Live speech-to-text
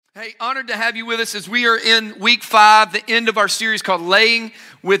Hey, honored to have you with us as we are in week 5, the end of our series called Laying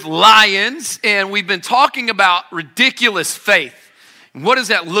with Lions. And we've been talking about ridiculous faith. And what does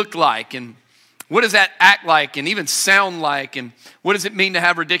that look like? And what does that act like and even sound like? And what does it mean to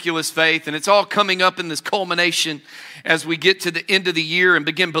have ridiculous faith? And it's all coming up in this culmination as we get to the end of the year and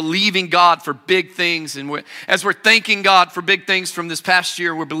begin believing God for big things. And as we're thanking God for big things from this past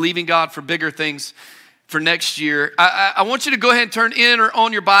year, we're believing God for bigger things for next year. I want you to go ahead and turn in or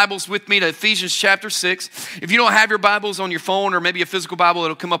on your Bibles with me to Ephesians chapter 6. If you don't have your Bibles on your phone or maybe a physical Bible,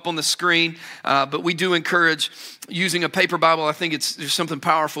 it'll come up on the screen. But we do encourage using a paper Bible. I think there's something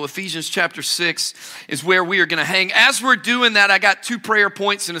powerful. Ephesians chapter 6 is where we are going to hang. As we're doing that, I got 2 prayer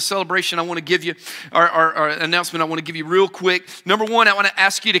points and a celebration I want to give you, or announcement I want to give you real quick. Number 1, I want to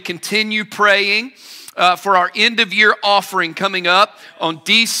ask you to continue praying for our end of year offering coming up on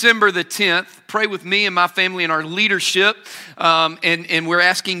December the 10th. Pray with me and my family and our leadership. And we're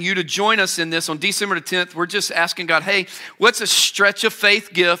asking you to join us in this on December the 10th. We're just asking God, hey, what's a stretch of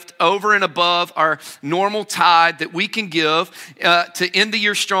faith gift over and above our normal tithe that we can give to end the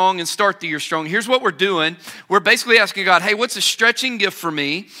year strong and start the year strong? Here's what we're doing. We're basically asking God, hey, what's a stretching gift for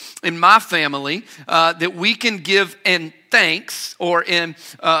me and my family that we can give in thanks or in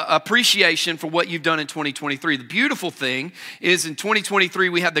appreciation for what you've done in 2023. The beautiful thing is in 2023,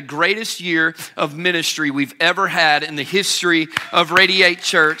 we had the greatest year of ministry we've ever had in the history of Radiate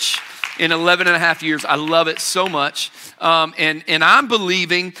Church in 11 and a half years. I love it so much. And I'm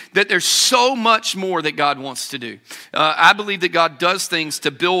believing that there's so much more that God wants to do. I believe that God does things to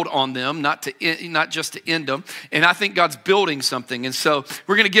build on them, not just to end them. And I think God's building something. And so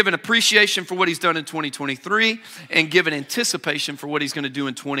we're going to give an appreciation for what he's done in 2023 and give an anticipation for what he's going to do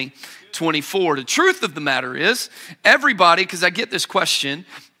in 2024. The truth of the matter is, everybody, because I get this question,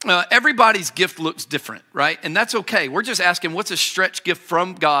 everybody's gift looks different, right? And that's okay. We're just asking, what's a stretch gift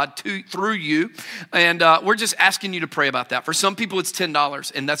from God through you? And we're just asking you to pray about that. For some people, it's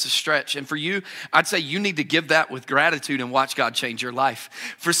 $10, and that's a stretch. And for you, I'd say you need to give that with gratitude and watch God change your life.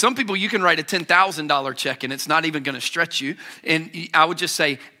 For some people, you can write a $10,000 check, and it's not even going to stretch you. And I would just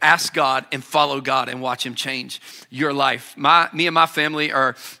say, ask God and follow God and watch him change your life. Me and my family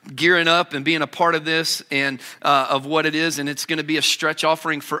are gearing up and being a part of this and of what it is, and it's going to be a stretch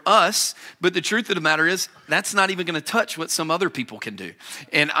offering for us, but the truth of the matter is that's not even going to touch what some other people can do.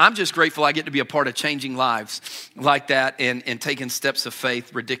 And I'm just grateful I get to be a part of changing lives like that and taking steps of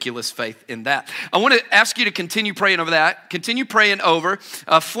faith, ridiculous faith in that. I want to ask you to continue praying over that. Continue praying over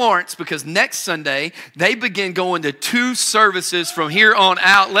Florence, because next Sunday they begin going to 2 services from here on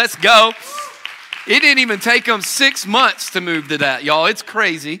out. Let's go. It didn't even take them 6 months to move to that, y'all. It's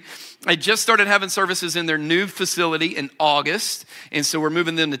crazy. They just started having services in their new facility in August, and so we're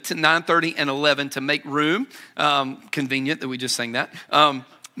moving them to 9:30 and 11 to make room. Convenient that we just sang that.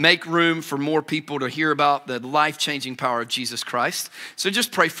 Make room for more people to hear about the life-changing power of Jesus Christ. So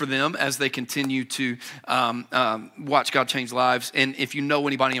just pray for them as they continue to watch God change lives. And if you know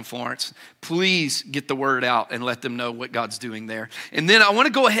anybody in Florence, please get the word out and let them know what God's doing there. And then I want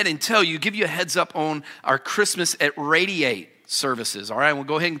to go ahead and give you a heads up on our Christmas at Radiate services. All right, we'll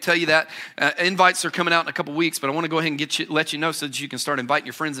go ahead and tell you that. Invites are coming out in a couple weeks, but I want to go ahead and let you know so that you can start inviting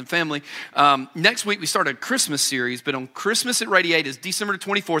your friends and family. Next week, we start a Christmas series, but on Christmas at Radiate is December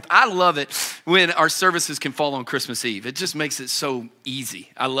 24th. I love it when our services can fall on Christmas Eve. It just makes it so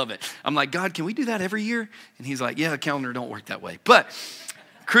easy. I love it. I'm like, God, can we do that every year? And he's like, yeah, the calendar don't work that way. But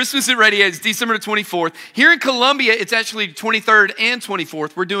Christmas at Radiate is December 24th. Here in Columbia, it's actually 23rd and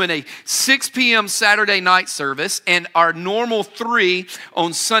 24th. We're doing a 6 p.m. Saturday night service and our normal 3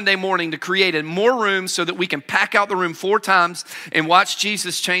 on Sunday morning to create more room so that we can pack out the room 4 times and watch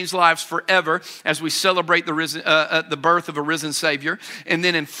Jesus change lives forever as we celebrate the birth of a risen Savior. And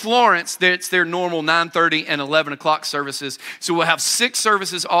then in Florence, it's their normal 9:30 and 11 o'clock services. So we'll have 6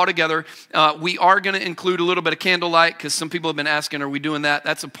 services all together. We are going to include a little bit of candlelight because some people have been asking, are we doing that?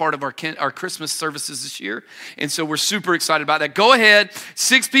 That's a part of our Christmas services this year. And so we're super excited about that. Go ahead,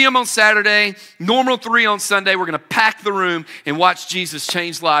 6 p.m. on Saturday, normal 3 on Sunday. We're going to pack the room and watch Jesus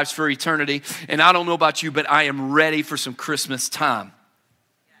change lives for eternity. And I don't know about you, but I am ready for some Christmas time.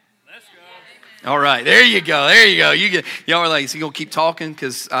 Let's go. All right, there you go. There you go. Y'all are like, is he going to keep talking?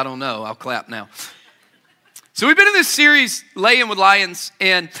 Because I don't know. I'll clap now. So we've been in this series, Laying with Lions.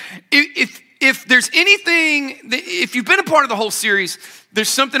 And if there's anything, if you've been a part of the whole series, there's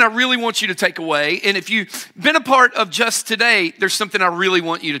something I really want you to take away. And if you've been a part of just today, there's something I really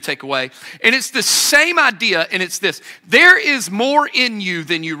want you to take away. And it's the same idea, and it's this. There is more in you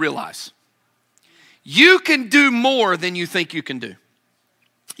than you realize. You can do more than you think you can do.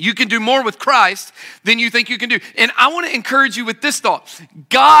 You can do more with Christ than you think you can do. And I want to encourage you with this thought.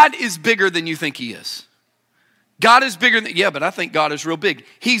 God is bigger than you think he is. God is bigger than, yeah, but I think God is real big.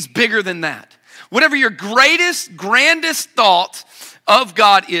 He's bigger than that. Whatever your greatest, grandest thought of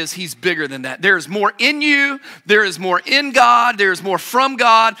God is, he's bigger than that. There is more in you. There is more in God. There is more from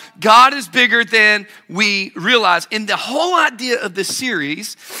God. God is bigger than we realize. And the whole idea of this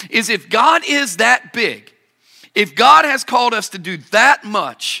series is if God is that big, if God has called us to do that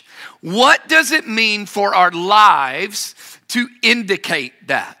much, what does it mean for our lives to indicate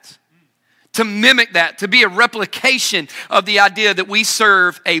that? To mimic that, to be a replication of the idea that we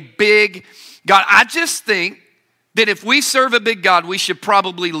serve a big God. I just think that if we serve a big God, we should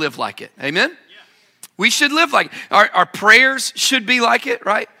probably live like it. Amen? Yeah. We should live like it. Our prayers should be like it,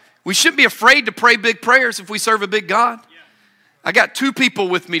 right? We shouldn't be afraid to pray big prayers if we serve a big God. Yeah. I got 2 people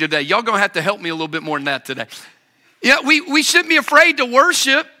with me today. Y'all gonna have to help me a little bit more than that today. Yeah, we shouldn't be afraid to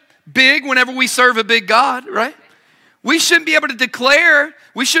worship big whenever we serve a big God, right? We shouldn't be able to declare,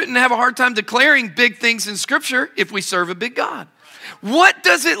 we shouldn't have a hard time declaring big things in Scripture if we serve a big God. What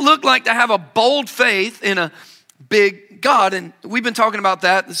does it look like to have a bold faith in a big God? And we've been talking about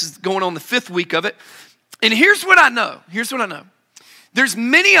that. This is going on the 5th week of it. And here's what I know. There's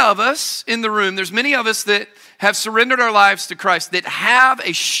many of us in the room, there's many of us that have surrendered our lives to Christ that have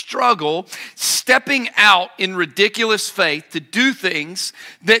a struggle stepping out in ridiculous faith to do things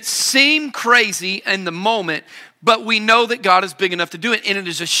that seem crazy in the moment, but we know that God is big enough to do it, and it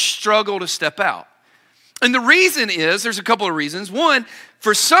is a struggle to step out. And the reason is, there's a couple of reasons. One,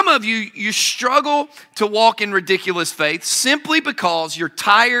 for some of you, you struggle to walk in ridiculous faith simply because you're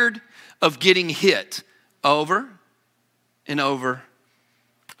tired of getting hit over and over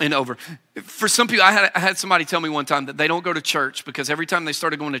and over. For some people, I had somebody tell me one time that they don't go to church because every time they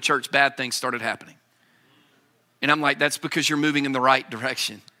started going to church, bad things started happening. And I'm like, that's because you're moving in the right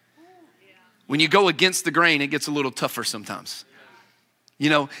direction. When you go against the grain, it gets a little tougher sometimes. You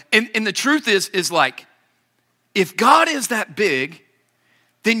know, and the truth is like, if God is that big,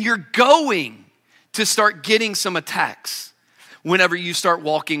 then you're going to start getting some attacks whenever you start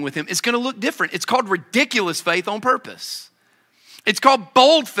walking with him. It's going to look different. It's called ridiculous faith on purpose. It's called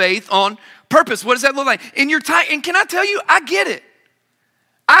bold faith on purpose. What does that look like? And you're tired. And can I tell you, I get it.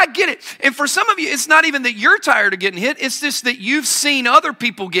 I get it. And for some of you, it's not even that you're tired of getting hit. It's just that you've seen other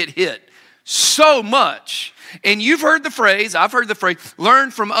people get hit so much. And you've heard the phrase, I've heard the phrase,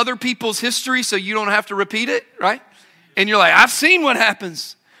 learn from other people's history so you don't have to repeat it, right? And you're like, I've seen what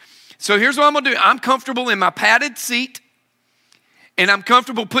happens. So here's what I'm going to do. I'm comfortable in my padded seat. And I'm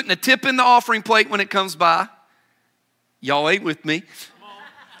comfortable putting a tip in the offering plate when it comes by. Y'all ain't with me.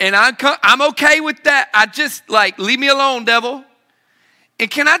 And I'm okay with that. I just like, leave me alone, devil. And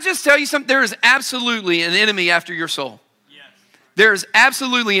can I just tell you something? There is absolutely an enemy after your soul. Yes. There is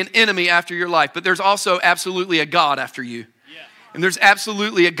absolutely an enemy after your life, but there's also absolutely a God after you. Yeah. And there's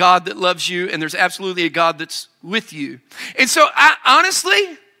absolutely a God that loves you, and there's absolutely a God that's with you. And so I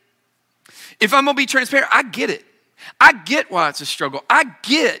honestly, if I'm going to be transparent, I get it. I get why it's a struggle. I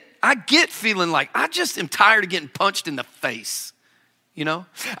get feeling like I just am tired of getting punched in the face. You know,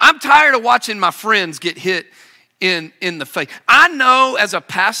 I'm tired of watching my friends get hit in the face. I know as a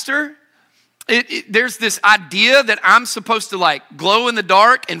pastor, there's this idea that I'm supposed to like glow in the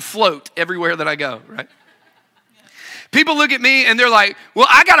dark and float everywhere that I go, right? People look at me and they're like, well,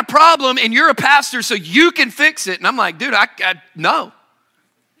 I got a problem and you're a pastor so you can fix it. And I'm like, dude, no,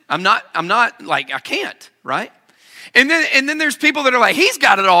 I'm not like, I can't, right? And then there's people that are like, he's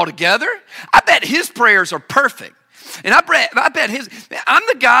got it all together. I bet his prayers are perfect. And I bet I'm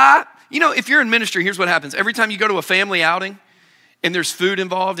the guy, you know, if you're in ministry, here's what happens. Every time you go to a family outing and there's food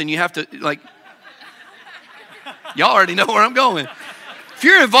involved and you have to like, y'all already know where I'm going. If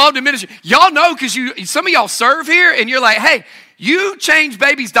you're involved in ministry, y'all know because some of y'all serve here and you're like, hey, you change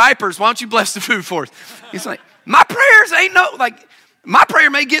babies' diapers. Why don't you bless the food for us? It's like, my prayers ain't my prayer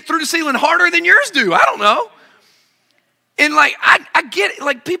may get through the ceiling harder than yours do. I don't know. And like, I get it.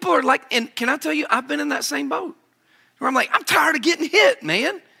 Like people are like, and can I tell you, I've been in that same boat where I'm like, I'm tired of getting hit,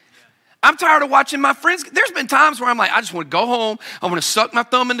 man. I'm tired of watching my friends. There's been times where I'm like, I just want to go home. I want to suck my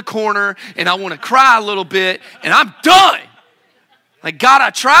thumb in the corner and I want to cry a little bit and I'm done. Like, God,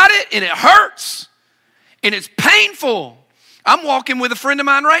 I tried it and it hurts and it's painful. I'm walking with a friend of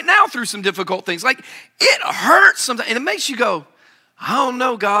mine right now through some difficult things. Like, it hurts sometimes and it makes you go, I don't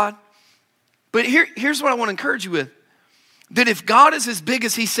know, God. But here's what I want to encourage you with. That if God is as big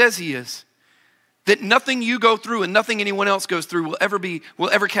as he says he is, that nothing you go through and nothing anyone else goes through will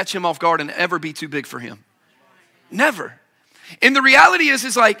ever catch him off guard and ever be too big for him. Never. And the reality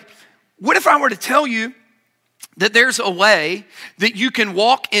is like, what if I were to tell you that there's a way that you can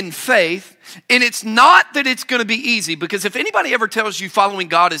walk in faith, and it's not that it's going to be easy, because if anybody ever tells you following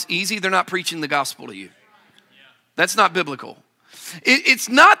God is easy, they're not preaching the gospel to you. That's not biblical. It's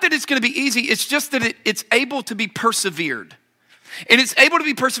not that it's going to be easy, it's just that it's able to be persevered. And it's able to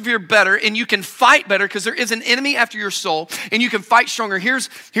be persevered better, and you can fight better because there is an enemy after your soul, and you can fight stronger. Here's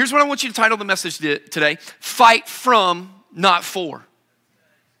what I want you to title the message today: Fight from, not for.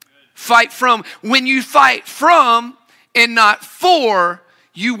 Fight from. When you fight from and not for,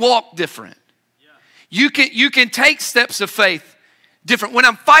 you walk different. You can take steps of faith different. When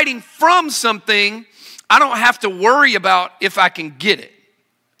I'm fighting from something, I don't have to worry about if I can get it.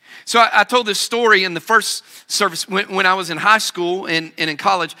 So I told this story in the first service. When I was in high school and in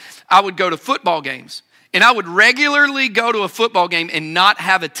college, I would go to football games. And I would regularly go to a football game and not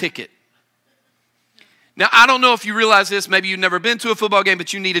have a ticket. Now, I don't know if you realize this. Maybe you've never been to a football game,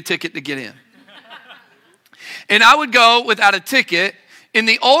 but you need a ticket to get in. And I would go without a ticket. And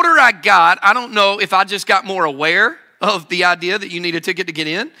the older I got, I don't know if I just got more aware of the idea that you need a ticket to get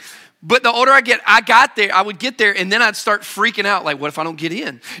in. But the older I would get there, and then I'd start freaking out. Like, what if I don't get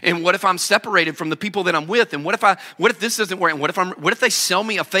in? And what if I'm separated from the people that I'm with? And what if this doesn't work? And what if they sell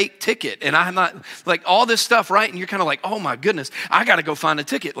me a fake ticket? And I'm not, like, all this stuff, right? And you're kind of like, oh my goodness, I got to go find a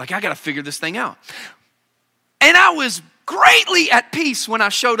ticket. Like, I got to figure this thing out. And I was greatly at peace when I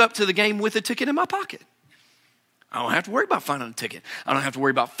showed up to the game with a ticket in my pocket. I don't have to worry about finding a ticket. I don't have to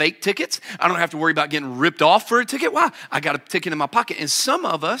worry about fake tickets. I don't have to worry about getting ripped off for a ticket. Why? I got a ticket in my pocket. And some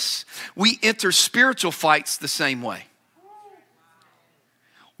of us, we enter spiritual fights the same way.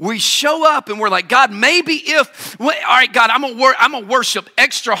 We show up and we're like, God, maybe if, all right, God, I'm gonna worship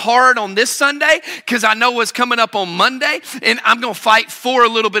extra hard on this Sunday because I know what's coming up on Monday, and I'm gonna fight for a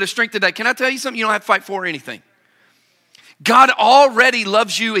little bit of strength today. Can I tell you something? You don't have to fight for anything. God already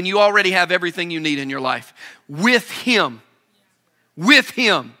loves you, and you already have everything you need in your life. With Him. With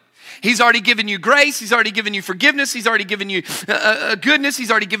Him. He's already given you grace. He's already given you forgiveness. He's already given you goodness. He's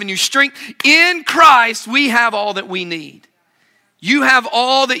already given you strength. In Christ, we have all that we need. You have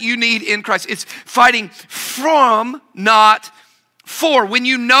all that you need in Christ. It's fighting from, not for. When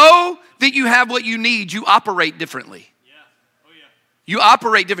you know that you have what you need, you operate differently. You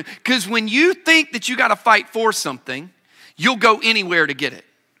operate different. Because when you think that you got to fight for something, you'll go anywhere to get it.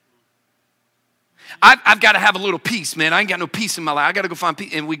 I've got to have a little peace, man. I ain't got no peace in my life. I got to go find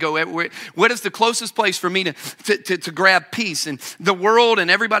peace. And we go everywhere. What is the closest place for me to grab peace? And the world and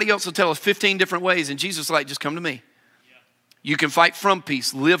everybody else will tell us 15 different ways. And Jesus is like, just come to me. You can fight from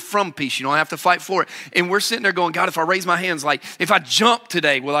peace, live from peace. You don't have to fight for it. And we're sitting there going, God, if I raise my hands, like if I jump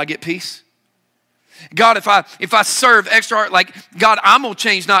today, will I get peace? God, if I serve extra hard, like God, I'm going to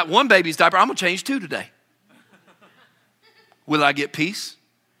change not one baby's diaper, I'm going to change 2 today. Will I get peace?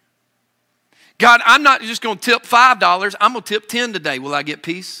 God, I'm not just going to tip $5. I'm going to tip 10 today. Will I get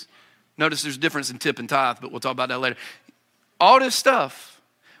peace? Notice there's a difference in tip and tithe, but we'll talk about that later. All this stuff.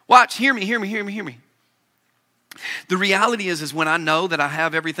 Watch, hear me. The reality is when I know that I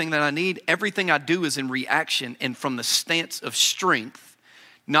have everything that I need, everything I do is in reaction and from the stance of strength,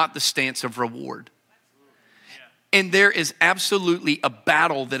 not the stance of reward. And there is absolutely a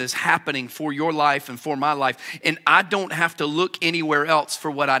battle that is happening for your life and for my life. And I don't have to look anywhere else for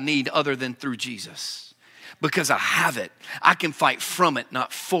what I need other than through Jesus. Because I have it. I can fight from it,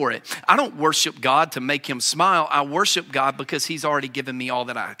 not for it. I don't worship God to make Him smile. I worship God because He's already given me all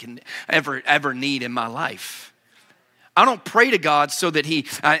that I can ever need in my life. I don't pray to God so that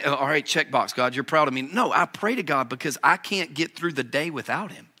all right, check box, God, you're proud of me. No, I pray to God because I can't get through the day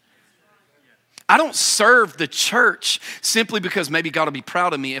without Him. I don't serve the church simply because maybe God will be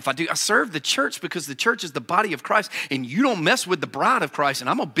proud of me if I do. I serve the church because the church is the body of Christ, and you don't mess with the bride of Christ. And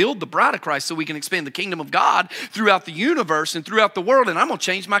I'm going to build the bride of Christ so we can expand the kingdom of God throughout the universe and throughout the world. And I'm going to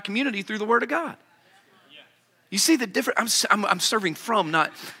change my community through the word of God. You see the difference? I'm serving from,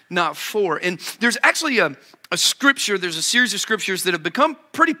 not for. And there's actually a scripture, there's a series of scriptures that have become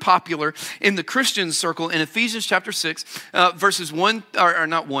pretty popular in the Christian circle in Ephesians chapter 6, verses 10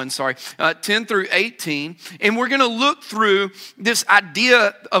 through 18. And we're going to look through this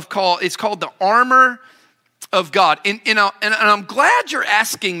idea it's called the armor of God. And I'm glad you're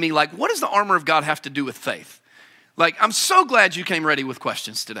asking me, like, what does the armor of God have to do with faith? Like, I'm so glad you came ready with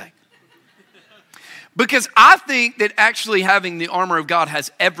questions today. Because I think that actually having the armor of God has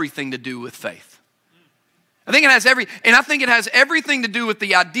everything to do with faith. I think it has everything to do with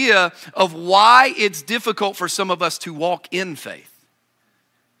the idea of why it's difficult for some of us to walk in faith.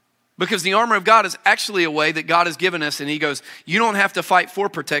 Because the armor of God is actually a way that God has given us, and He goes, you don't have to fight for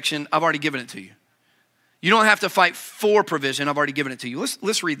protection. I've already given it to you. You don't have to fight for provision. I've already given it to you.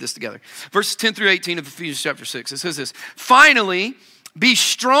 Let's read this together. Verses 10 through 18 of Ephesians chapter 6. It says this. Finally, be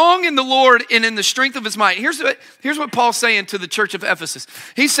strong in the Lord and in the strength of his might. Here's what Paul's saying to the church of Ephesus.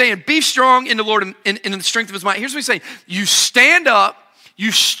 He's saying, be strong in the Lord and in the strength of his might. Here's what he's saying. You stand up.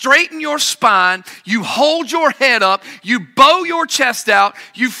 You straighten your spine, you hold your head up, you bow your chest out,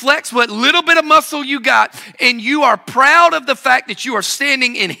 you flex what little bit of muscle you got, and you are proud of the fact that you are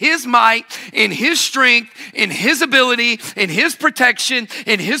standing in his might, in his strength, in his ability, in his protection,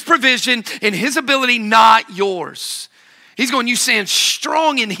 in his provision, in his ability, not yours. He's going, you stand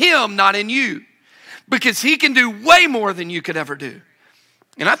strong in him, not in you, because he can do way more than you could ever do.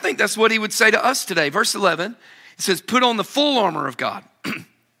 And I think that's what he would say to us today. Verse 11, it says, put on the full armor of God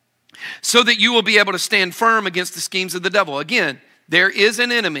so that you will be able to stand firm against the schemes of the devil. Again, there is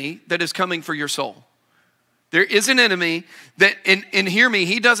an enemy that is coming for your soul. There is an enemy that, and hear me,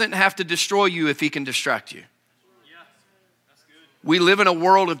 he doesn't have to destroy you if he can distract you. Yeah, that's good. We live in a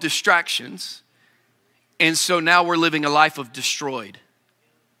world of distractions, and so now we're living a life of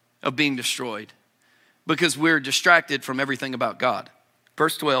being destroyed, because we're distracted from everything about God.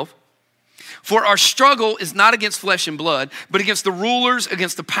 Verse 12. For our struggle is not against flesh and blood, but against the rulers,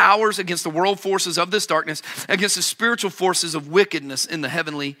 against the powers, against the world forces of this darkness, against the spiritual forces of wickedness in the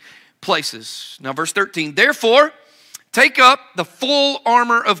heavenly places. Now, verse 13, therefore, take up the full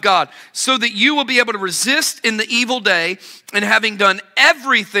armor of God so that you will be able to resist in the evil day, and having done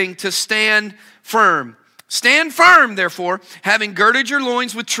everything to stand firm. Stand firm, therefore, having girded your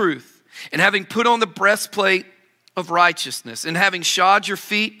loins with truth, and having put on the breastplate of righteousness, and having shod your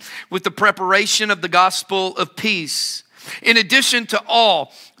feet with the preparation of the gospel of peace. In addition to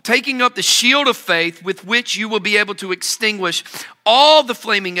all, taking up the shield of faith with which you will be able to extinguish all the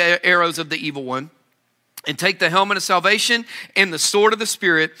flaming arrows of the evil one, and take the helmet of salvation and the sword of the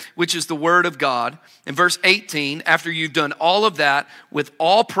Spirit, which is the word of God. In verse 18, after you've done all of that, with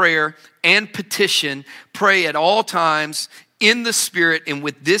all prayer and petition, pray at all times in the Spirit, and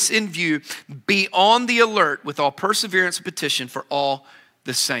with this in view, be on the alert with all perseverance and petition for all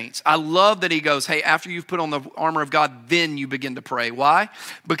the saints. I love that he goes, hey, after you've put on the armor of God, then you begin to pray. Why?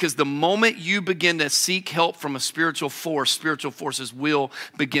 Because the moment you begin to seek help from a spiritual force, spiritual forces will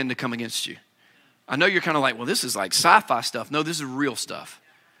begin to come against you. I know you're kind of like, well, this is like sci-fi stuff. No, this is real stuff.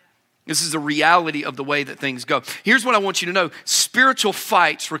 This is the reality of the way that things go. Here's what I want you to know. Spiritual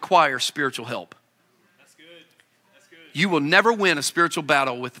fights require spiritual help. You will never win a spiritual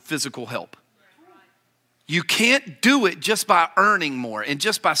battle with physical help. You can't do it just by earning more and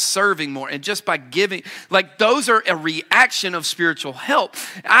just by serving more and just by giving. Like, those are a reaction of spiritual help.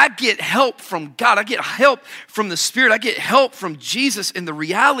 I get help from God. I get help from the Spirit. I get help from Jesus. And the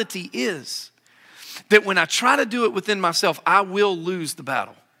reality is that when I try to do it within myself, I will lose the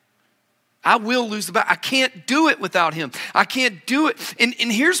battle. I will lose the battle. I can't do it without him. I can't do it. And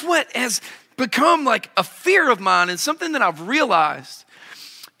here's what has become like a fear of mine, and something that I've realized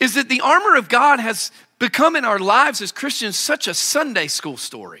is that the armor of God has become in our lives as Christians such a Sunday school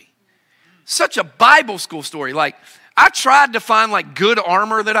story, such a Bible school story. Like, I tried to find like good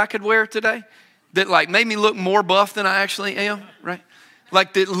armor that I could wear today that like made me look more buff than I actually am, right?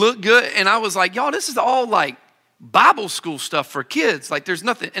 Like, that looked good, and I was like, y'all, this is all like Bible school stuff for kids. Like, there's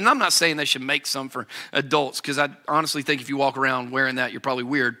nothing, and I'm not saying they should make some for adults, because I honestly think if you walk around wearing that, you're probably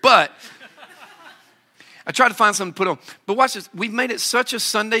weird, but I tried to find something to put on. But watch this. We've made it such a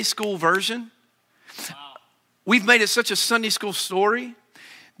Sunday school version. Wow. We've made it such a Sunday school story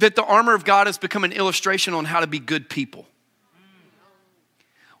that the armor of God has become an illustration on how to be good people.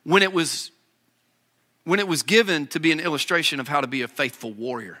 When it was given to be an illustration of how to be a faithful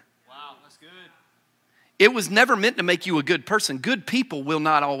warrior. Wow, that's good. It was never meant to make you a good person. Good people will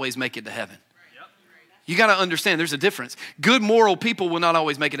not always make it to heaven. You got to understand there's a difference. Good moral people will not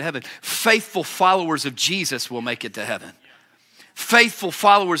always make it to heaven. Faithful followers of Jesus will make it to heaven. Faithful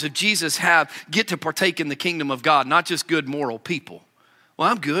followers of Jesus get to partake in the kingdom of God, not just good moral people. Well,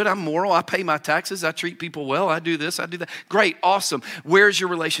 I'm good, I'm moral, I pay my taxes, I treat people well, I do this, I do that. Great, awesome. Where's your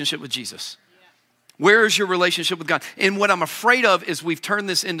relationship with Jesus? Where is your relationship with God? And what I'm afraid of is we've turned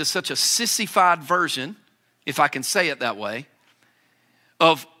this into such a sissified version, if I can say it that way,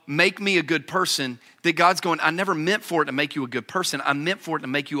 of make me a good person, that God's going, I never meant for it to make you a good person. I meant for it to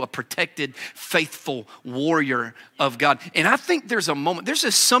make you a protected, faithful warrior of God. And I think there's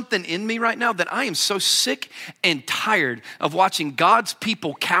just something in me right now that I am so sick and tired of watching God's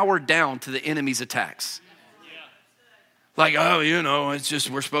people cower down to the enemy's attacks. Like, oh, it's just,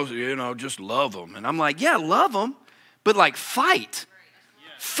 we're supposed to, just love them. And I'm like, yeah, love them, but like fight.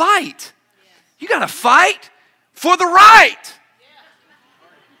 Fight. You got to fight for the right.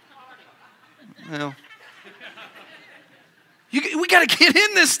 Well, We got to get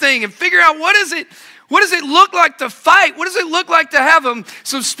in this thing and figure out what does it look like to fight? What does it look like to have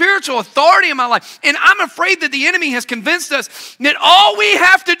some spiritual authority in my life? And I'm afraid that the enemy has convinced us that all we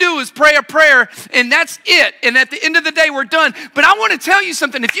have to do is pray a prayer and that's it. And at the end of the day, we're done. But I want to tell you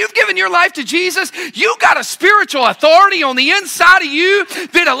something. If you've given your life to Jesus, you got a spiritual authority on the inside of you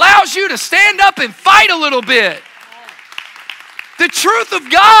that allows you to stand up and fight a little bit. The truth of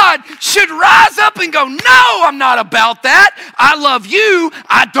God should rise up and go, no, I'm not about that. I love you.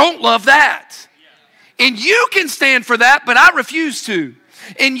 I don't love that. And you can stand for that, but I refuse to.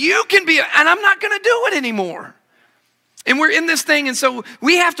 And you can be, and I'm not going to do it anymore. And we're in this thing, and so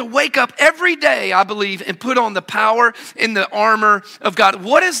we have to wake up every day, I believe, and put on the power and the armor of God.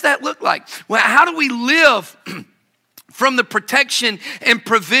 What does that look like? Well, how do we live from the protection and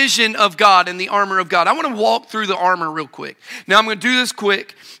provision of God and the armor of God? I want to walk through the armor real quick. Now, I'm going to do this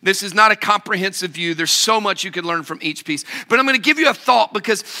quick. This is not a comprehensive view. There's so much you could learn from each piece. But I'm going to give you a thought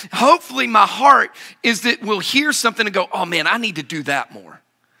because hopefully my heart is that we'll hear something and go, oh man, I need to do that more.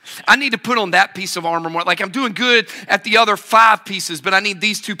 I need to put on that piece of armor more. Like I'm doing good at the other 5 pieces, but I need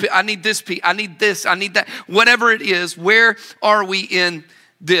these 2. I need this piece. I need this. I need that. Whatever it is, where are we in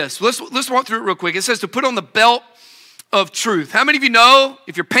this? Let's walk through it real quick. It says to put on the belt of truth. How many of you know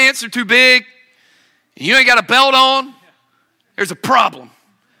if your pants are too big and you ain't got a belt on, there's a problem.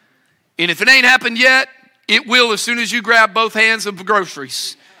 And if it ain't happened yet, it will as soon as you grab both hands of the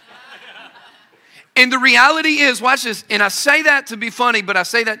groceries. And the reality is, watch this, and I say that to be funny, but I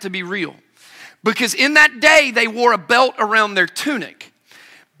say that to be real. Because in that day, they wore a belt around their tunic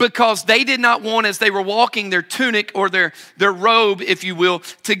because they did not want, as they were walking, their tunic or their robe, if you will,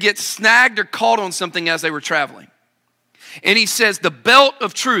 to get snagged or caught on something as they were traveling. And he says, the belt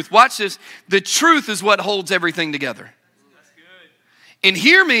of truth. Watch this. The truth is what holds everything together. That's good. And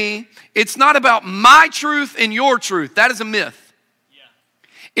hear me, it's not about my truth and your truth. That is a myth.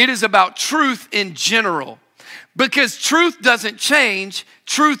 Yeah. It is about truth in general. Because truth doesn't change.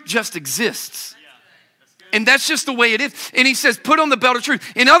 Truth just exists. And that's just the way it is. And he says, put on the belt of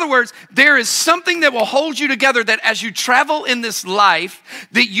truth. In other words, there is something that will hold you together that as you travel in this life,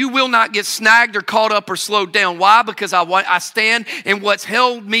 that you will not get snagged or caught up or slowed down. Why? Because I stand and what's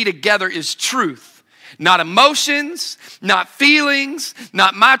held me together is truth. Not emotions, not feelings,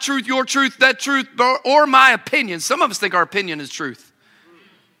 not my truth, your truth, that truth, or my opinion. Some of us think our opinion is truth.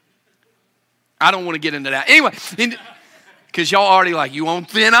 I don't want to get into that. Anyway, because y'all already like, you on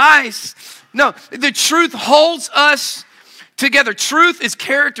thin ice. No, the truth holds us together. Truth is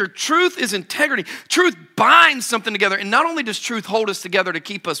character. Truth is integrity. Truth binds something together. And not only does truth hold us together to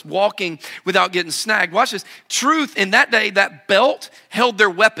keep us walking without getting snagged. Watch this. Truth, in that day, that belt held their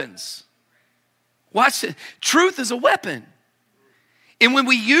weapons. Watch it. Truth is a weapon. And when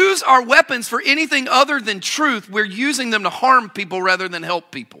we use our weapons for anything other than truth, we're using them to harm people rather than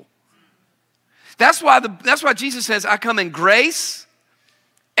help people. That's why Jesus says, I come in grace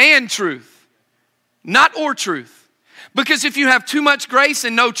and truth. Not or truth. Because if you have too much grace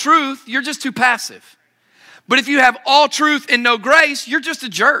and no truth, you're just too passive. But if you have all truth and no grace, you're just a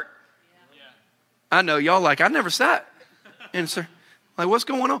jerk. Yeah. I know y'all like, I never sat. And sir, like, what's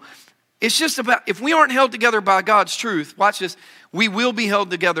going on? It's just about, if we aren't held together by God's truth, watch this, we will be held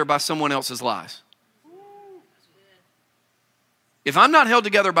together by someone else's lies. If I'm not held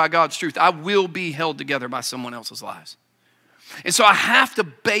together by God's truth, I will be held together by someone else's lies. And so I have to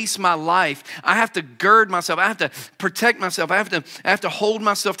base my life. I have to gird myself. I have to protect myself. I have to hold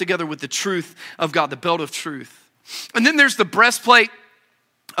myself together with the truth of God, the belt of truth. And then there's the breastplate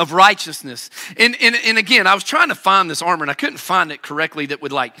of righteousness. And again, I was trying to find this armor and I couldn't find it correctly that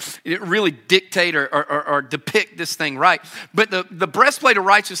would like it really dictate or depict this thing right. But the breastplate of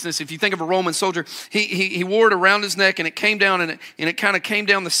righteousness, if you think of a Roman soldier, he wore it around his neck and it came down and it kind of came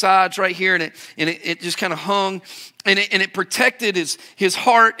down the sides right here and it just kind of hung. And it protected his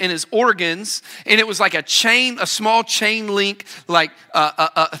heart and his organs. And it was like a small chain link, like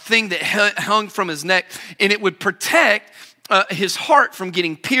a thing that hung from his neck. And it would protect his heart from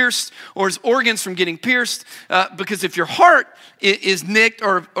getting pierced or his organs from getting pierced. Because if your heart is nicked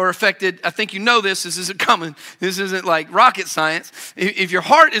or affected, I think you know this isn't common. This isn't like rocket science. If your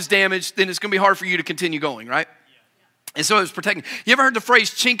heart is damaged, then it's going to be hard for you to continue going, right? And so it was protecting. You ever heard the phrase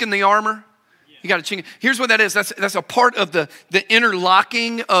chink in the armor? You got to chink. Here's what that is. That's a part of the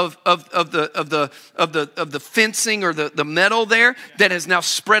interlocking of the fencing or the metal there that has now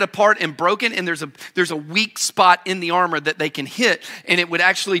spread apart and broken. And there's a weak spot in the armor that they can hit, and it would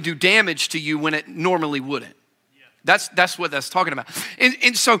actually do damage to you when it normally wouldn't. That's what that's talking about.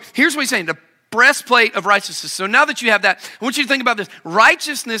 And so here's what he's saying: breastplate of righteousness. So now that you have that, I want you to think about this.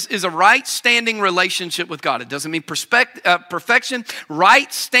 Righteousness is a right standing relationship with God. It doesn't mean perfection,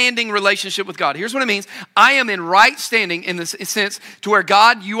 right standing relationship with God. Here's what it means. I am in right standing in this sense to where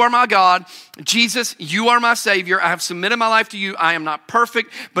God, you are my God. Jesus, you are my Savior. I have submitted my life to you. I am not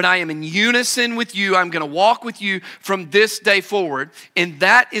perfect, but I am in unison with you. I'm going to walk with you from this day forward. And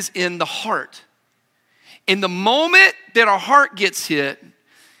that is in the heart. In the moment that our heart gets hit,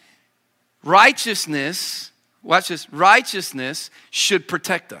 righteousness, watch this, righteousness should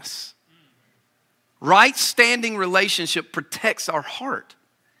protect us. Right standing relationship protects our heart.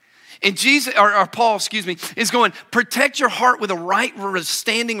 And Jesus, or Paul, is going, protect your heart with a right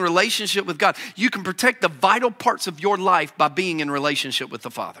standing relationship with God. You can protect the vital parts of your life by being in relationship with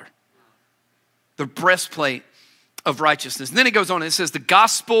the Father. The breastplate of righteousness. And then it goes on, and it says the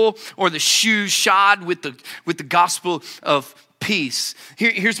gospel or the shoes shod with the gospel of peace.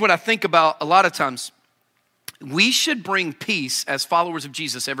 Here's what I think about a lot of times. We should bring peace as followers of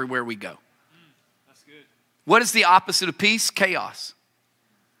Jesus everywhere we go. That's good. What is the opposite of peace? Chaos.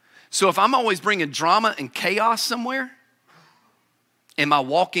 So if I'm always bringing drama and chaos somewhere, am I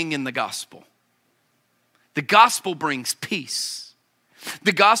walking in the gospel? The gospel brings peace.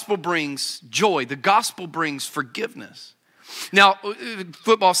 The gospel brings joy. The gospel brings forgiveness. Now,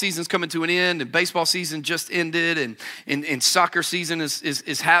 football season's coming to an end, and baseball season just ended, and soccer season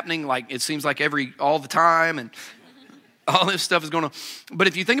is happening like it seems like all the time, and all this stuff is going on. But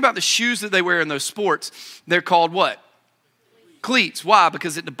if you think about the shoes that they wear in those sports, they're called what? Cleats. Why?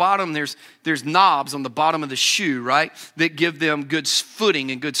 Because at the bottom there's knobs on the bottom of the shoe, right? That give them good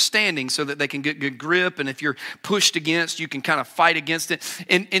footing and good standing so that they can get good grip. And if you're pushed against, you can kind of fight against it.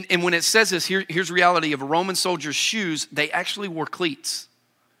 And when it says this, here's the reality of a Roman soldier's shoes. They actually wore cleats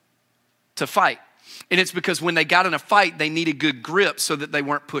to fight. And it's because when they got in a fight, they needed good grip so that they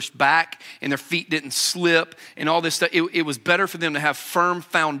weren't pushed back and their feet didn't slip and all this stuff. It was better for them to have firm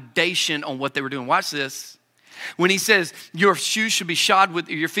foundation on what they were doing. Watch this. When he says your feet should be shod with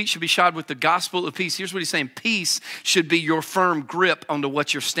the gospel of peace, here's what he's saying. Peace should be your firm grip onto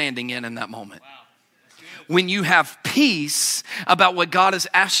what you're standing in that moment. Wow. When you have peace about what God has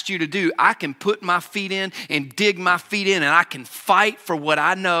asked you to do, I can put my feet in and dig my feet in, and I can fight for what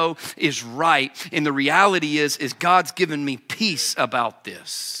I know is right. And the reality is God's given me peace about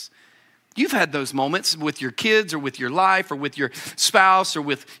this. You've had those moments with your kids or with your life or with your spouse or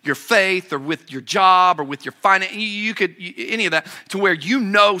with your faith or with your job or with your finance. Any of that, to where you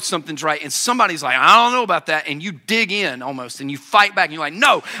know something's right and somebody's like, I don't know about that. And you dig in almost and you fight back and you're like,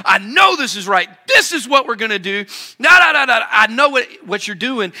 no, I know this is right. This is what we're going to do. No. I know what you're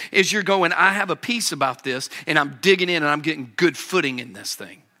doing is you're going, I have a peace about this and I'm digging in and I'm getting good footing in this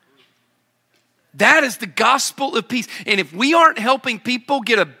thing. That is the gospel of peace. And if we aren't helping people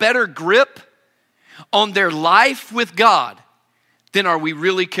get a better grip on their life with God, then are we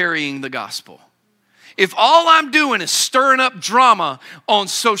really carrying the gospel? If all I'm doing is stirring up drama on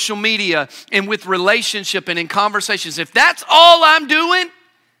social media and with relationship and in conversations, if that's all I'm doing,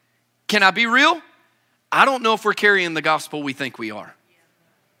 can I be real? I don't know if we're carrying the gospel we think we are.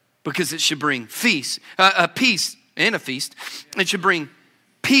 Because it should bring peace and a feast. It should bring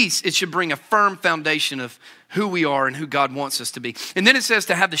peace. It should bring a firm foundation of who we are and who God wants us to be. And then it says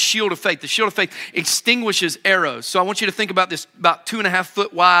to have the shield of faith. The shield of faith extinguishes arrows. So I want you to think about this about 2.5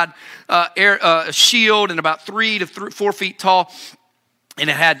 foot wide shield and about 3 to 4 feet tall. And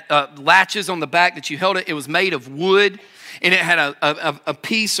it had latches on the back that you held it. It was made of wood. And it had a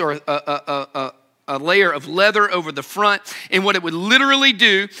piece or a layer of leather over the front. And what it would literally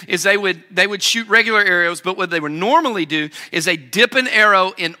do is they would shoot regular arrows, but what they would normally do is they dip an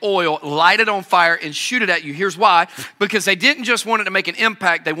arrow in oil, light it on fire, and shoot it at you. Here's why. Because they didn't just want it to make an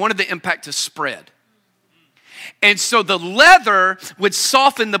impact, they wanted the impact to spread. And so the leather would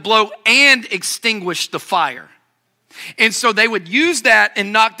soften the blow and extinguish the fire. And so they would use that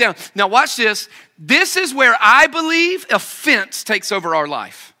and knock down. Now watch this. This is where I believe offense takes over our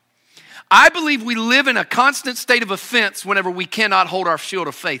life. I believe we live in a constant state of offense whenever we cannot hold our shield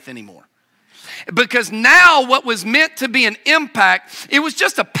of faith anymore. Because now what was meant to be an impact, it was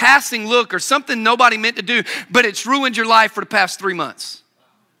just a passing look or something nobody meant to do, but it's ruined your life for the past 3 months.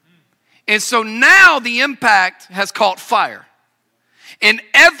 And so now the impact has caught fire. And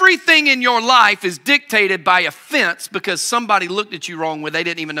everything in your life is dictated by offense because somebody looked at you wrong when they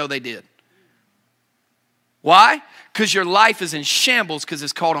didn't even know they did. Why? Because your life is in shambles because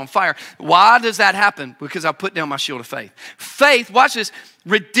it's caught on fire. Why does that happen? Because I put down my shield of faith. Faith, watch this,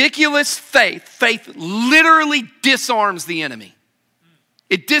 ridiculous faith. Faith literally disarms the enemy.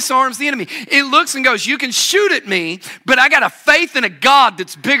 It disarms the enemy. It looks and goes, you can shoot at me, but I got a faith in a God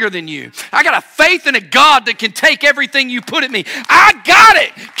that's bigger than you. I got a faith in a God that can take everything you put at me. I got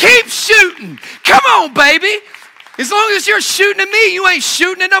it. Keep shooting. Come on, baby. As long as you're shooting at me, you ain't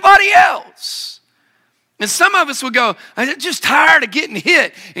shooting at nobody else. And some of us would go, I'm just tired of getting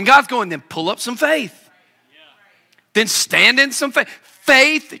hit. And God's going, then pull up some faith. Then stand in some faith.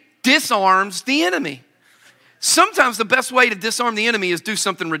 Faith disarms the enemy. Sometimes the best way to disarm the enemy is do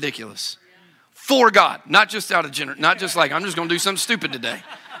something ridiculous for God, not just out of not just like I'm just going to do something stupid today.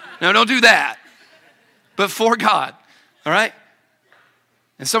 No, don't do that. But for God, all right?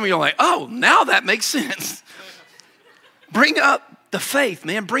 And some of you are like, oh, now that makes sense. Bring up the faith,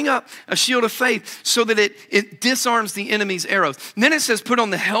 man. Bring up a shield of faith so that it disarms the enemy's arrows. And then it says put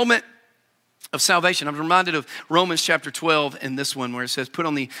on the helmet of salvation. I'm reminded of Romans chapter 12 in this one where it says, put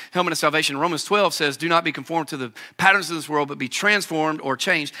on the helmet of salvation. Romans 12 says, do not be conformed to the patterns of this world, but be transformed or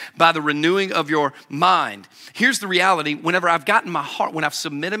changed by the renewing of your mind. Here's the reality. Whenever I've gotten my heart, when I've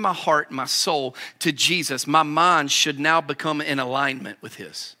submitted my heart and my soul to Jesus, my mind should now become in alignment with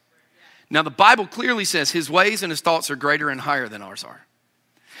his. Now, the Bible clearly says his ways and his thoughts are greater and higher than ours are.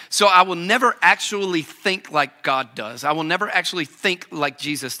 So I will never actually think like God does. I will never actually think like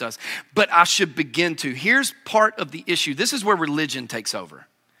Jesus does. But I should begin to. Here's part of the issue. This is where religion takes over.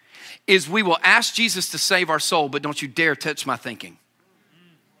 Is we will ask Jesus to save our soul, but don't you dare touch my thinking.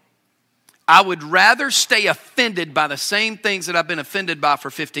 I would rather stay offended by the same things that I've been offended by for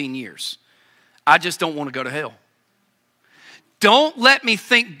 15 years. I just don't want to go to hell. Don't let me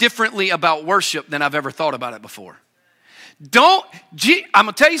think differently about worship than I've ever thought about it before. I'm going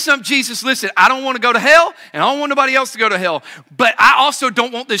to tell you something, Jesus, listen, I don't want to go to hell, and I don't want nobody else to go to hell, but I also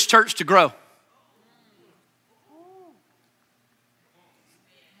don't want this church to grow.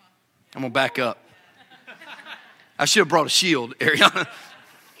 I'm going to back up. I should have brought a shield, Ariana.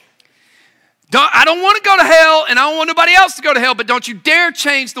 I don't want to go to hell, and I don't want nobody else to go to hell, but don't you dare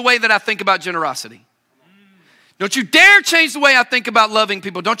change the way that I think about generosity. Don't you dare change the way I think about loving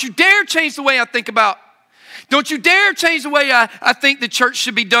people. Don't you dare change the way I think about Don't you dare change the way I think the church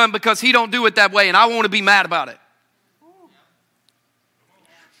should be done because he don't do it that way and I want to be mad about it.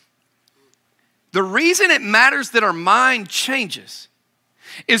 The reason it matters that our mind changes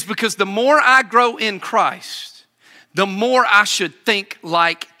is because the more I grow in Christ, the more I should think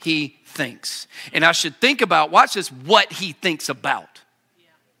like he thinks. And I should think about, watch this, what he thinks about.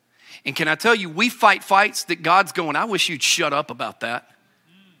 And can I tell you, we fight fights that God's going, I wish you'd shut up about that.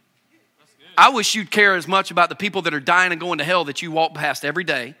 I wish you'd care as much about the people that are dying and going to hell that you walk past every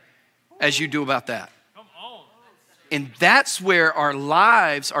day as you do about that. And that's where our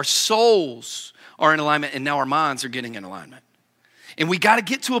lives, our souls are in alignment, and now our minds are getting in alignment. And we got to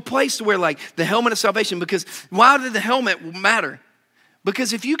get to a place to where, like, the helmet of salvation, because why did the helmet matter?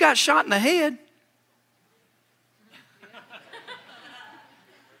 Because if you got shot in the head,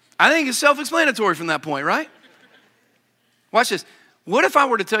 I think it's self-explanatory from that point, right? Watch this. What if I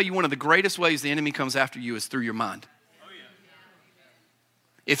were to tell you one of the greatest ways the enemy comes after you is through your mind?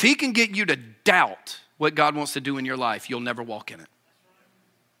 If he can get you to doubt what God wants to do in your life, you'll never walk in it.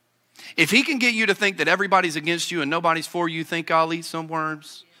 If he can get you to think that everybody's against you and nobody's for you, think I'll eat some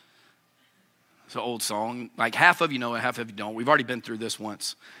worms. It's an old song. Like half of you know it, half of you don't. We've already been through this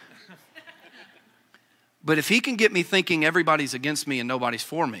once. But if he can get me thinking everybody's against me and nobody's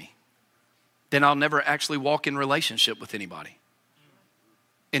for me, then I'll never actually walk in relationship with anybody.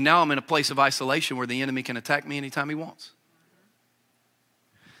 And now I'm in a place of isolation where the enemy can attack me anytime he wants.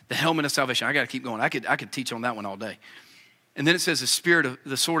 The helmet of salvation. I got to keep going. I could teach on that one all day. And then it says the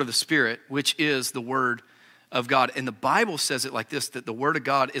sword of the Spirit, which is the word of God. And the Bible says it like this, that the word of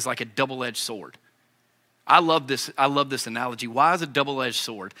God is like a double-edged sword. I love this analogy. Why does a double-edged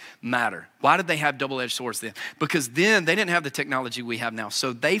sword matter? Why did they have double-edged swords then? Because then they didn't have the technology we have now.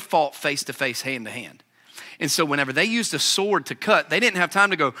 So they fought face-to-face, hand-to-hand. And so whenever they used a sword to cut, they didn't have time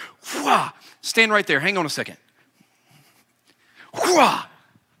to go, whah, stand right there, hang on a second. Whah.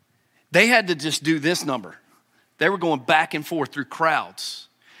 They had to just do this number. They were going back and forth through crowds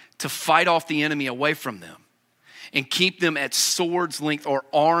to fight off the enemy away from them and keep them at sword's length or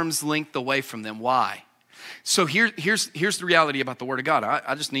arm's length away from them. Why? So here's the reality about the word of God.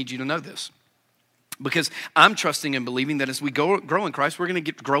 I just need you to know this. Because I'm trusting and believing that as we grow in Christ, we're going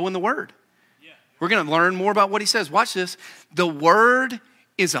to grow in the word. We're going to learn more about what he says. Watch this. The word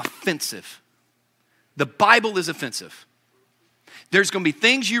is offensive. The Bible is offensive. There's going to be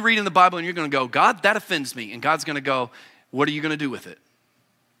things you read in the Bible and you're going to go, God, that offends me. And God's going to go, what are you going to do with it?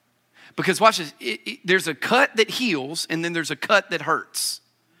 Because watch this. There's a cut that heals and then there's a cut that hurts.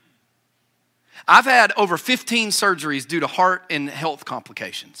 I've had over 15 surgeries due to heart and health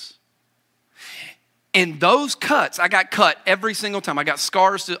complications. And those cuts, I got cut every single time. I got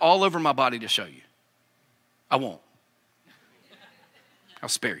scars all over my body to show you. I won't. I'll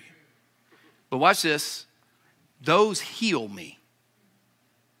spare you. But watch this. Those heal me.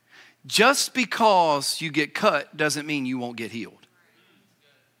 Just because you get cut doesn't mean you won't get healed.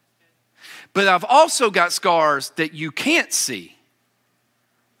 But I've also got scars that you can't see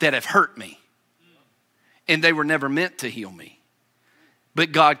that have hurt me. And they were never meant to heal me.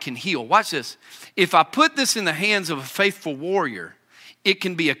 But God can heal. Watch this. If I put this in the hands of a faithful warrior, it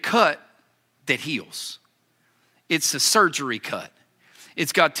can be a cut that heals. It's a surgery cut.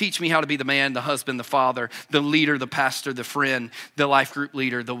 It's God, teach me how to be the man, the husband, the father, the leader, the pastor, the friend, the life group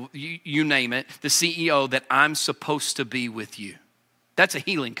leader, you name it, the CEO that I'm supposed to be with you. That's a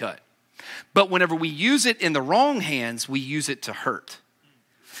healing cut. But whenever we use it in the wrong hands, we use it to hurt.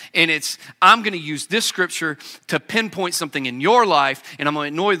 And I'm going to use this scripture to pinpoint something in your life, and I'm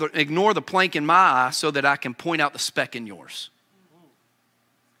going to ignore the plank in my eye so that I can point out the speck in yours.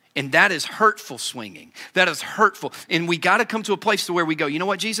 And that is hurtful swinging. That is hurtful. And we got to come to a place to where we go, you know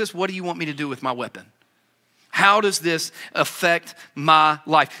what, Jesus, what do you want me to do with my weapon? How does this affect my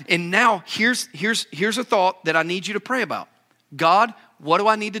life? And now here's a thought that I need you to pray about. God, what do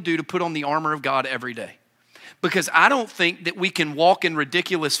I need to do to put on the armor of God every day? Because I don't think that we can walk in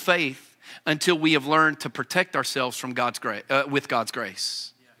ridiculous faith until we have learned to protect ourselves from God's grace, with God's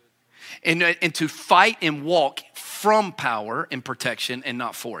grace. And to fight and walk from power and protection and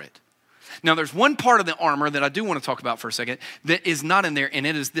not for it. Now, there's one part of the armor that I do want to talk about for a second that is not in there, and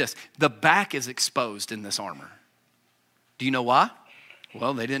it is this. The back is exposed in this armor. Do you know why?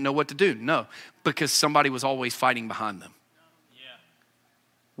 Well, they didn't know what to do. No, because somebody was always fighting behind them.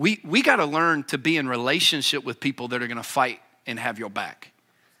 We got to learn to be in relationship with people that are going to fight and have your back.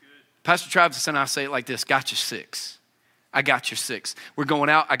 Pastor Travis and I say it like this, got you 6. I got your 6. We're going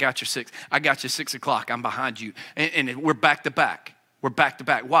out, I got your 6. I got you 6 o'clock, I'm behind you. And we're back to back. We're back to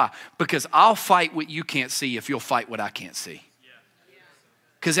back. Why? Because I'll fight what you can't see if you'll fight what I can't see.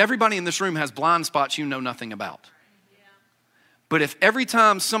 Because everybody in this room has blind spots you know nothing about. But if every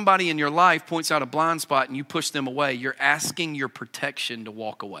time somebody in your life points out a blind spot and you push them away, you're asking your protection to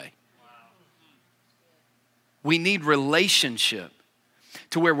walk away. We need relationship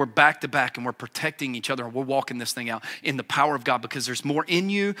to where we're back to back and we're protecting each other and we're walking this thing out in the power of God, because there's more in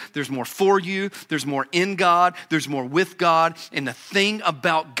you, there's more for you, there's more in God, there's more with God. And the thing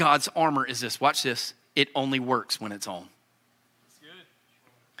about God's armor is this, watch this, it only works when it's on.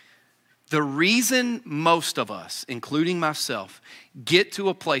 The reason most of us, including myself, get to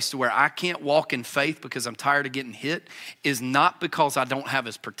a place to where I can't walk in faith because I'm tired of getting hit is not because I don't have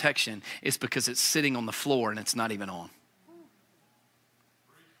his protection. It's because it's sitting on the floor and it's not even on.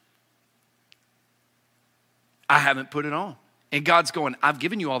 I haven't put it on. And God's going, I've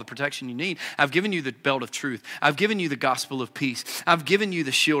given you all the protection you need. I've given you the belt of truth. I've given you the gospel of peace. I've given you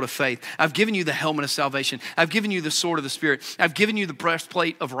the shield of faith. I've given you the helmet of salvation. I've given you the sword of the Spirit. I've given you the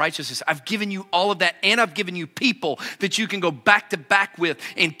breastplate of righteousness. I've given you all of that. And I've given you people that you can go back to back with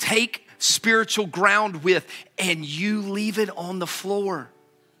and take spiritual ground with, and you leave it on the floor.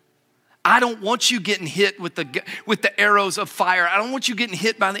 I don't want you getting hit with the arrows of fire. I don't want you getting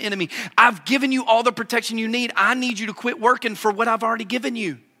hit by the enemy. I've given you all the protection you need. I need you to quit working for what I've already given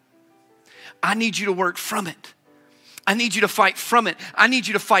you. I need you to work from it. I need you to fight from it. I need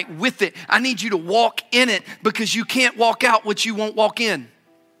you to fight with it. I need you to walk in it, because you can't walk out what you won't walk in.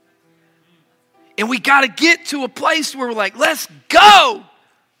 And we got to get to a place where we're like, let's go.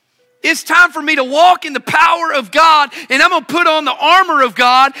 It's time for me to walk in the power of God, and I'm going to put on the armor of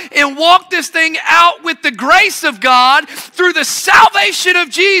God and walk this thing out with the grace of God through the salvation of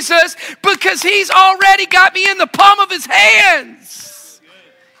Jesus, because he's already got me in the palm of his hands.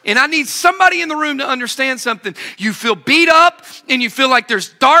 And I need somebody in the room to understand something. You feel beat up and you feel like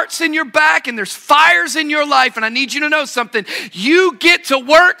there's darts in your back and there's fires in your life. And I need you to know something. You get to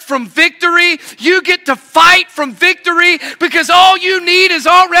work from victory. You get to fight from victory, because all you need is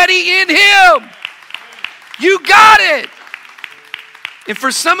already in him. You got it. And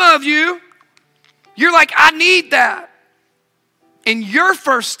for some of you, you're like, I need that. And your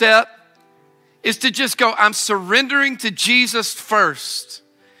first step is to just go, I'm surrendering to Jesus first.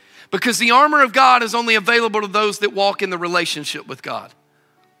 Because the armor of God is only available to those that walk in the relationship with God.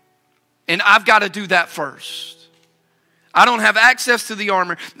 And I've got to do that first. I don't have access to the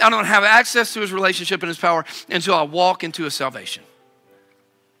armor. I don't have access to his relationship and his power until I walk into his salvation.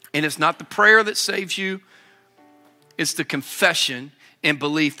 And it's not the prayer that saves you. It's the confession and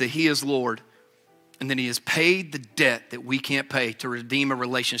belief that he is Lord, and that he has paid the debt that we can't pay to redeem a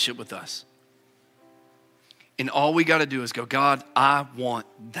relationship with us. And all we got to do is go, God, I want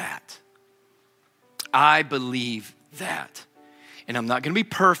that. I believe that. And I'm not going to be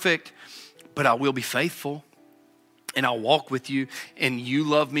perfect, but I will be faithful. And I'll walk with you. And you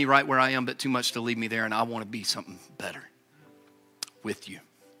love me right where I am, but too much to leave me there. And I want to be something better with you.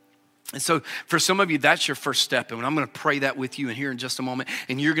 And so for some of you, that's your first step. And I'm going to pray that with you in here in just a moment.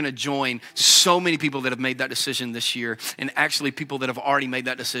 And you're going to join so many people that have made that decision this year. And actually people that have already made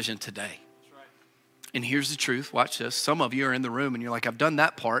that decision today. That's right. And here's the truth. Watch this. Some of you are in the room and you're like, I've done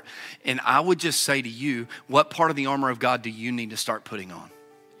that part. And I would just say to you, what part of the armor of God do you need to start putting on?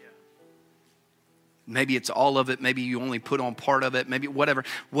 Yeah. Maybe it's all of it. Maybe you only put on part of it. Maybe whatever.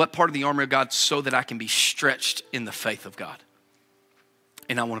 What part of the armor of God so that I can be stretched in the faith of God?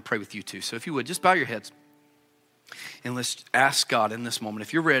 And I want to pray with you too. So if you would, just bow your heads. And let's ask God in this moment,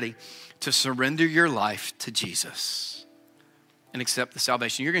 if you're ready to surrender your life to Jesus and accept the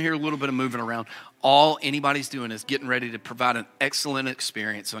salvation. You're going to hear a little bit of moving around. All anybody's doing is getting ready to provide an excellent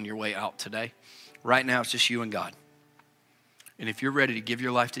experience on your way out today. Right now, it's just you and God. And if you're ready to give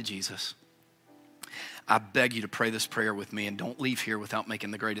your life to Jesus, I beg you to pray this prayer with me and don't leave here without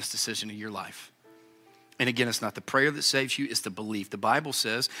making the greatest decision of your life. And again, it's not the prayer that saves you, it's the belief. The Bible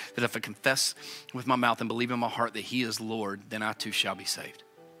says that if I confess with my mouth and believe in my heart that he is Lord, then I too shall be saved.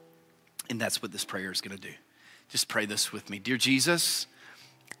 And that's what this prayer is going to do. Just pray this with me. Dear Jesus,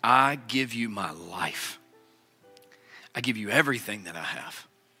 I give you my life. I give you everything that I have.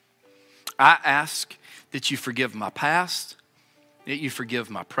 I ask that you forgive my past, that you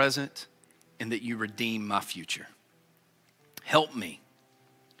forgive my present, and that you redeem my future. Help me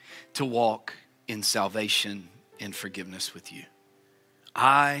to walk in salvation and forgiveness with you.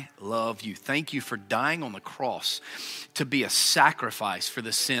 I love you. Thank you for dying on the cross to be a sacrifice for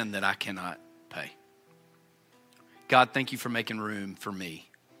the sin that I cannot pay. God, thank you for making room for me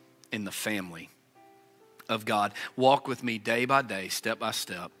in the family of God. Walk with me day by day, step by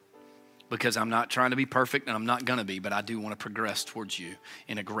step, because I'm not trying to be perfect and I'm not going to be, but I do want to progress towards you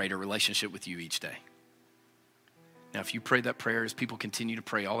in a greater relationship with you each day. Now, if you prayed that prayer as people continue to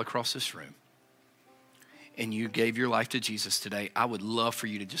pray all across this room, and you gave your life to Jesus today, I would love for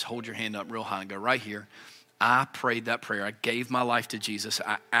you to just hold your hand up real high and go, right here, I prayed that prayer. I gave my life to Jesus.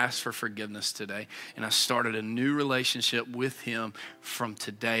 I asked for forgiveness today, and I started a new relationship with him from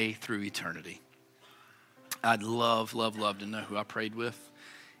today through eternity. I'd love, love, love to know who I prayed with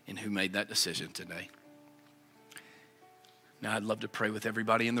and who made that decision today. Now, I'd love to pray with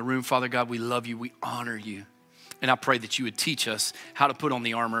everybody in the room. Father God, we love you. We honor you. And I pray that you would teach us how to put on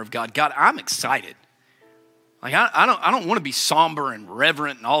the armor of God. God, I'm excited. Like I don't want to be somber and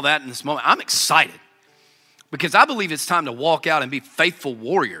reverent and all that in this moment. I'm excited because I believe it's time to walk out and be faithful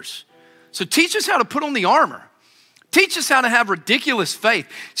warriors. So teach us how to put on the armor. Teach us how to have ridiculous faith.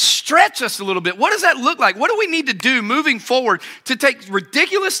 Stretch us a little bit. What does that look like? What do we need to do moving forward to take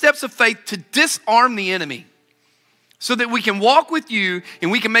ridiculous steps of faith to disarm the enemy so that we can walk with you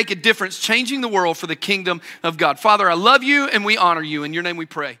and we can make a difference changing the world for the kingdom of God? Father, I love you and we honor you. In your name we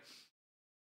pray.